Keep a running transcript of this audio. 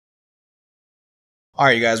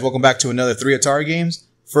Alright, you guys, welcome back to another 3 Atari games.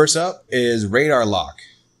 First up is Radar Lock.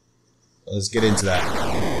 Let's get into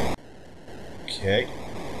that. Okay.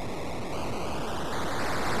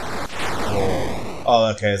 Whoa.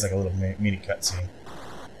 Oh, okay, it's like a little mini cutscene.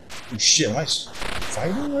 Oh shit, am I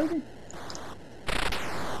fighting already?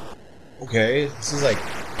 Okay, this is like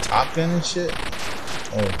Top Gun and shit.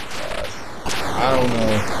 Oh god. I don't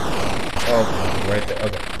know. Oh, right there.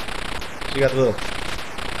 Okay. So you got the little...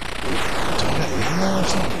 Or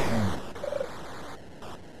something? Oh my god.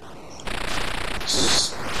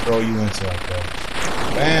 Just throw you into like that.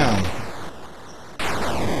 Bam!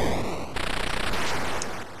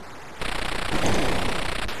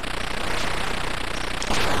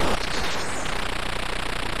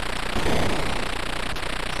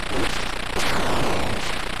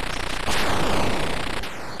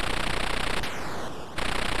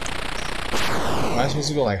 Am I supposed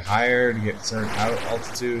to go like higher to get certain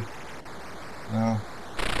altitude? No.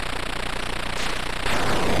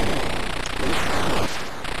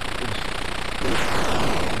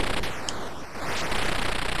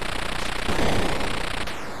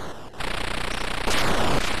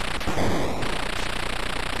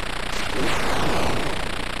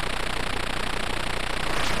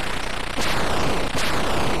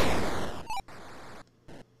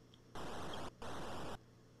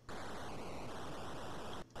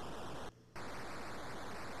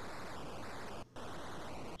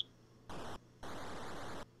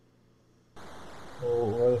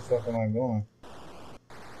 Well, where the fuck am I going?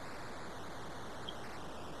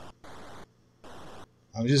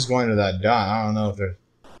 I'm just going to that dot. I don't know if there's...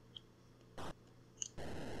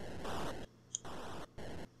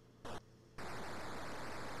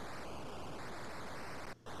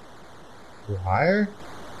 Go higher?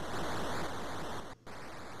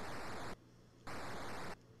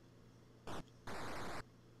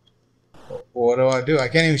 What do I do? I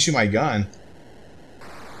can't even shoot my gun.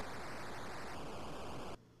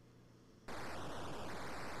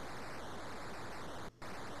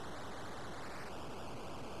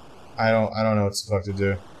 I don't know what the fuck to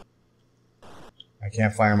do. I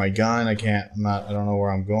can't fire my gun. I don't know where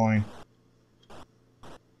I'm going.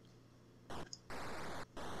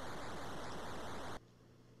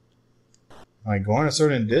 Am I going a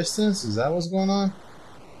certain distance? Is that what's going on?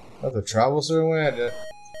 I have to travel a certain way?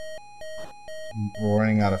 We're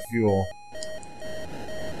running out of fuel.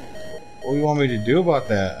 What do you want me to do about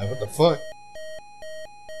that? What the fuck?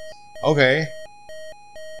 Okay.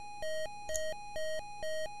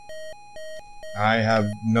 I have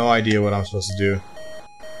no idea what I'm supposed to do.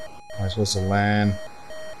 Am I supposed to land?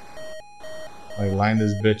 Like line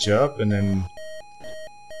this bitch up and then...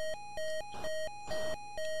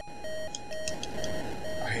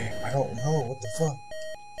 I don't know. What the fuck?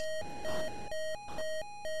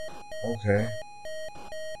 Okay.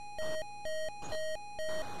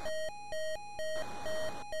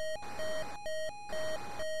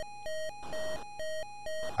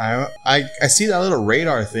 I see that little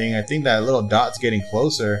radar thing. I think that little dot's getting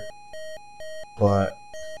closer. But...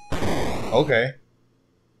 okay.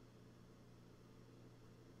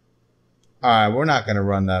 Alright, we're not gonna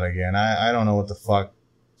run that again. I don't know what the fuck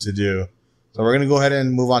to do. So we're gonna go ahead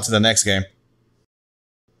and move on to the next game.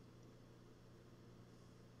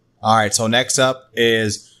 Alright, so next up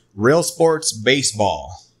is Realsports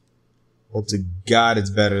Baseball. Hope to God it's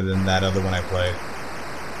better than that other one I played.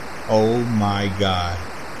 Oh my god.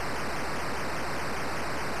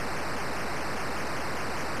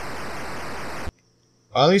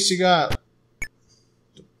 At least you got...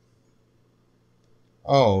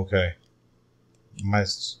 oh, okay. Am I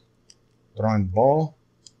throwing the ball?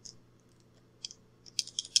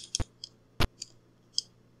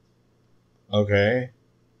 Okay.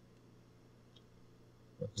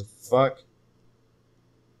 What the fuck?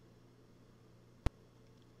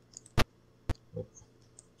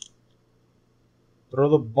 Throw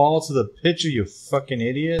the ball to the pitcher, you fucking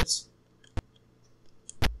idiots.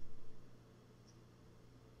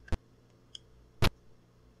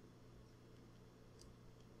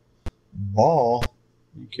 Ball?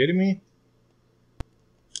 Are you kidding me?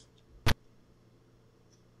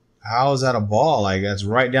 How is that a ball? Like, that's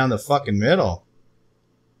right down the fucking middle.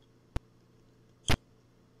 Oh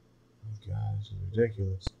god, this is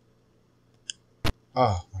ridiculous.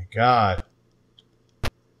 Oh my god.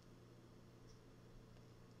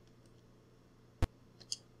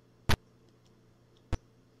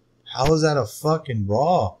 How is that a fucking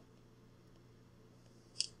ball?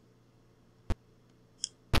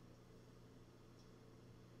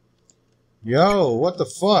 Yo, what the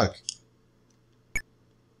fuck?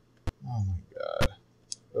 Oh my god.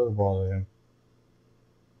 Throw the ball to him.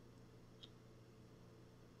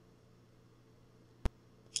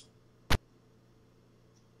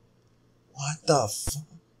 What the fuck?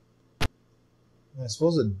 Am I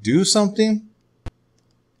supposed to do something?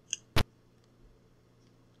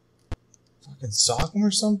 Fucking sock him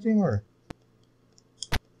or something? Or...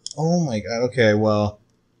 Oh my god. Okay, well.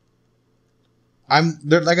 I'm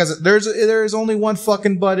there, like I said, there's only one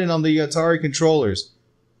fucking button on the Atari controllers.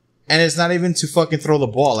 And it's not even to fucking throw the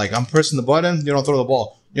ball. Like, I'm pressing the button, you don't throw the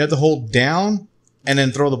ball. You have to hold down and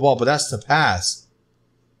then throw the ball, but that's to pass.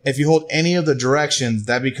 If you hold any of the directions,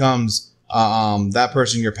 that becomes that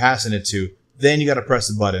person you're passing it to. Then you gotta press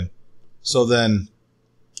the button. So then,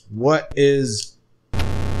 what is...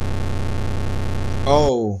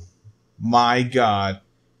 Oh my god.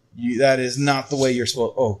 That is not the way you're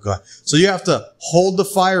supposed... Oh, God. So you have to hold the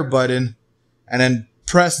fire button and then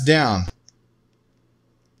press down.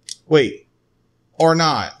 Wait. Or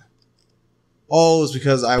not. Oh, it's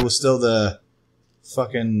because I was still the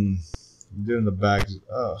fucking... doing the back.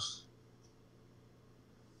 Ugh.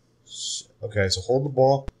 Okay, so hold the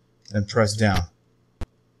ball and press down.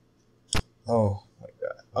 Oh, my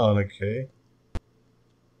God. Oh, okay.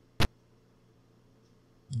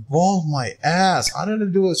 Ball my ass. How did I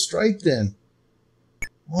do a strike then?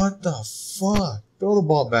 What the fuck? Throw the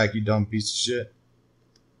ball back, you dumb piece of shit.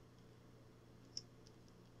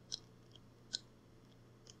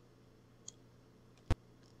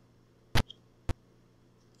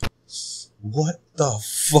 What the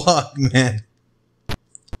fuck, man?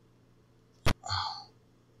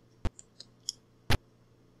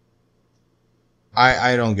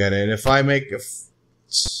 I don't get it. If I make a...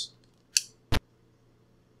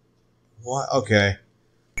 What? Okay.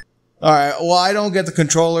 Alright, well, I don't get the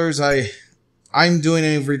controllers. I'm doing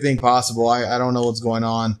everything possible. I don't know what's going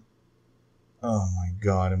on. Oh my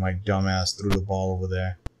god, and my dumbass threw the ball over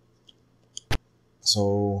there.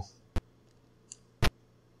 So...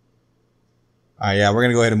 Alright, yeah, we're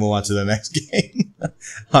gonna go ahead and move on to the next game.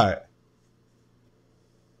 Alright.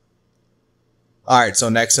 Alright, so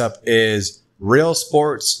next up is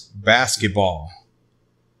Realsports Basketball.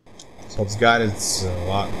 So it's got it's a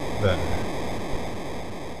lot better.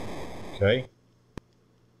 Okay.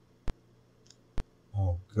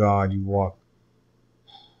 Oh god, you walk.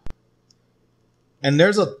 And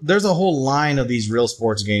there's a whole line of these real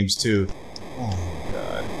sports games too. Oh my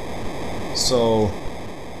god. So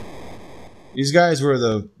these guys were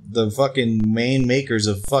the fucking main makers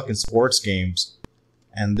of fucking sports games.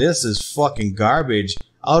 And this is fucking garbage.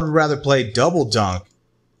 I would rather play Double Dunk.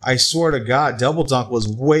 I swear to God, Double Dunk was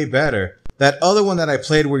way better. That other one that I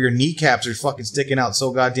played where your kneecaps are fucking sticking out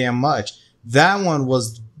so goddamn much, that one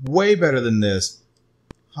was way better than this.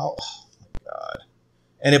 How? Oh my god!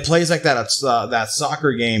 And it plays like that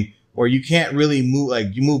soccer game where you can't really move.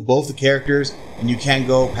 Like you move both the characters and you can't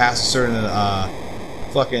go past a certain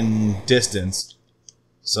fucking distance.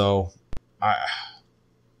 So,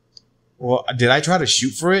 well, did I try to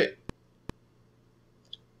shoot for it?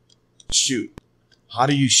 Shoot. How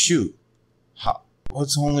do you shoot? How?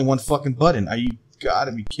 What's only one fucking button? Are you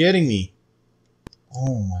gotta be kidding me?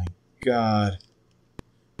 Oh my god.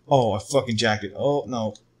 Oh, I fucking jacked it. Oh,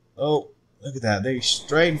 no. Oh, look at that. They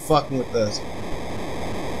straight fucking with us.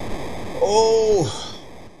 Oh.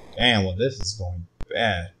 Damn, well, this is going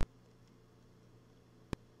bad.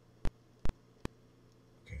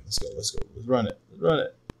 Okay, let's go, let's go. Let's run it. Let's run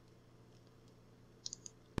it.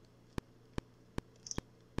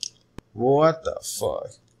 What the fuck?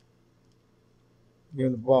 Give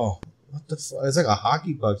him the ball. What the fuck? It's like a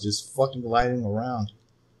hockey puck just fucking gliding around.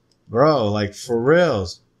 Bro, like for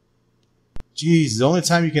reals. Jeez, the only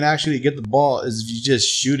time you can actually get the ball is if you just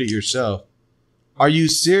shoot it yourself. Are you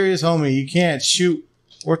serious, homie? You can't shoot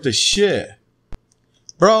worth the shit.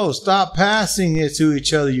 Bro, stop passing it to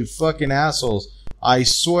each other, you fucking assholes. I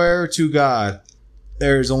swear to God,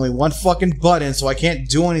 there's only one fucking button, so I can't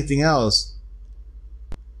do anything else.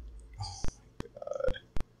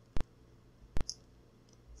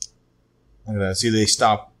 Look at that. See, they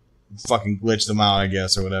stop, fucking glitch them out, I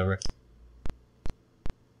guess, or whatever.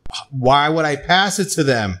 Why would I pass it to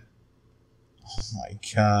them? Oh my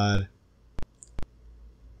god.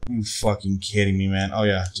 You fucking kidding me, man. Oh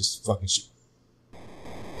yeah, just fucking shoot.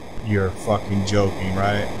 You're fucking joking,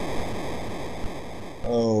 right?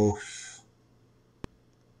 Oh.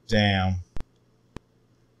 Damn.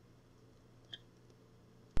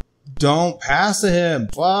 Don't pass to him.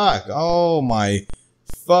 Fuck. Oh my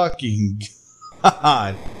fucking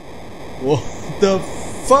god. What the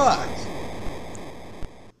fuck?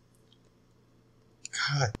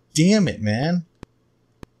 God damn it, man.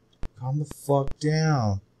 Calm the fuck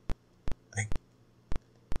down.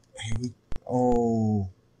 Oh.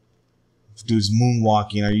 Dude's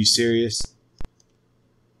moonwalking. Are you serious?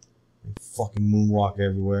 They fucking moonwalk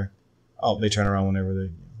everywhere. Oh, they turn around whenever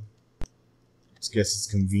they... I guess it's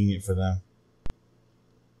convenient for them.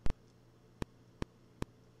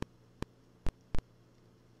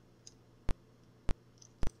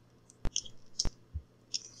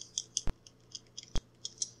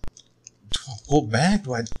 Pull back?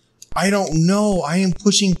 I don't know. I am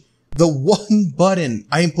pushing the one button.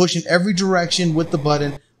 I am pushing every direction with the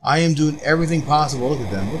button. I am doing everything possible. Look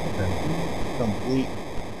at them. Look at them. Complete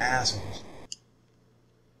assholes.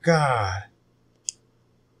 God.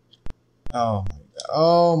 Oh my God.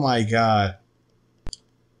 Oh my God.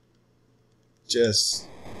 Just...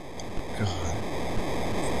 God.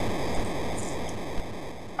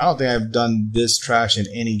 I don't think I've done this trash in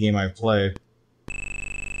any game I've played.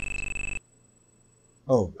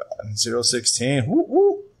 Oh God. 0-16. Woo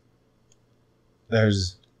woo.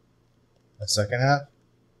 There's a second half?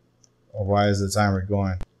 Or why is the timer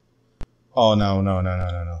going? Oh, no.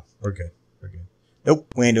 We're good. We're good.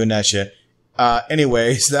 Nope, we ain't doing that shit.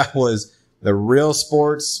 Anyways, that was the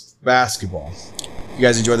Realsports Basketball. If you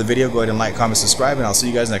guys enjoyed the video, go ahead and like, comment, subscribe, and I'll see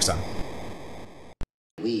you guys next time.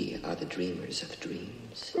 We are the dreamers of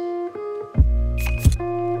dreams.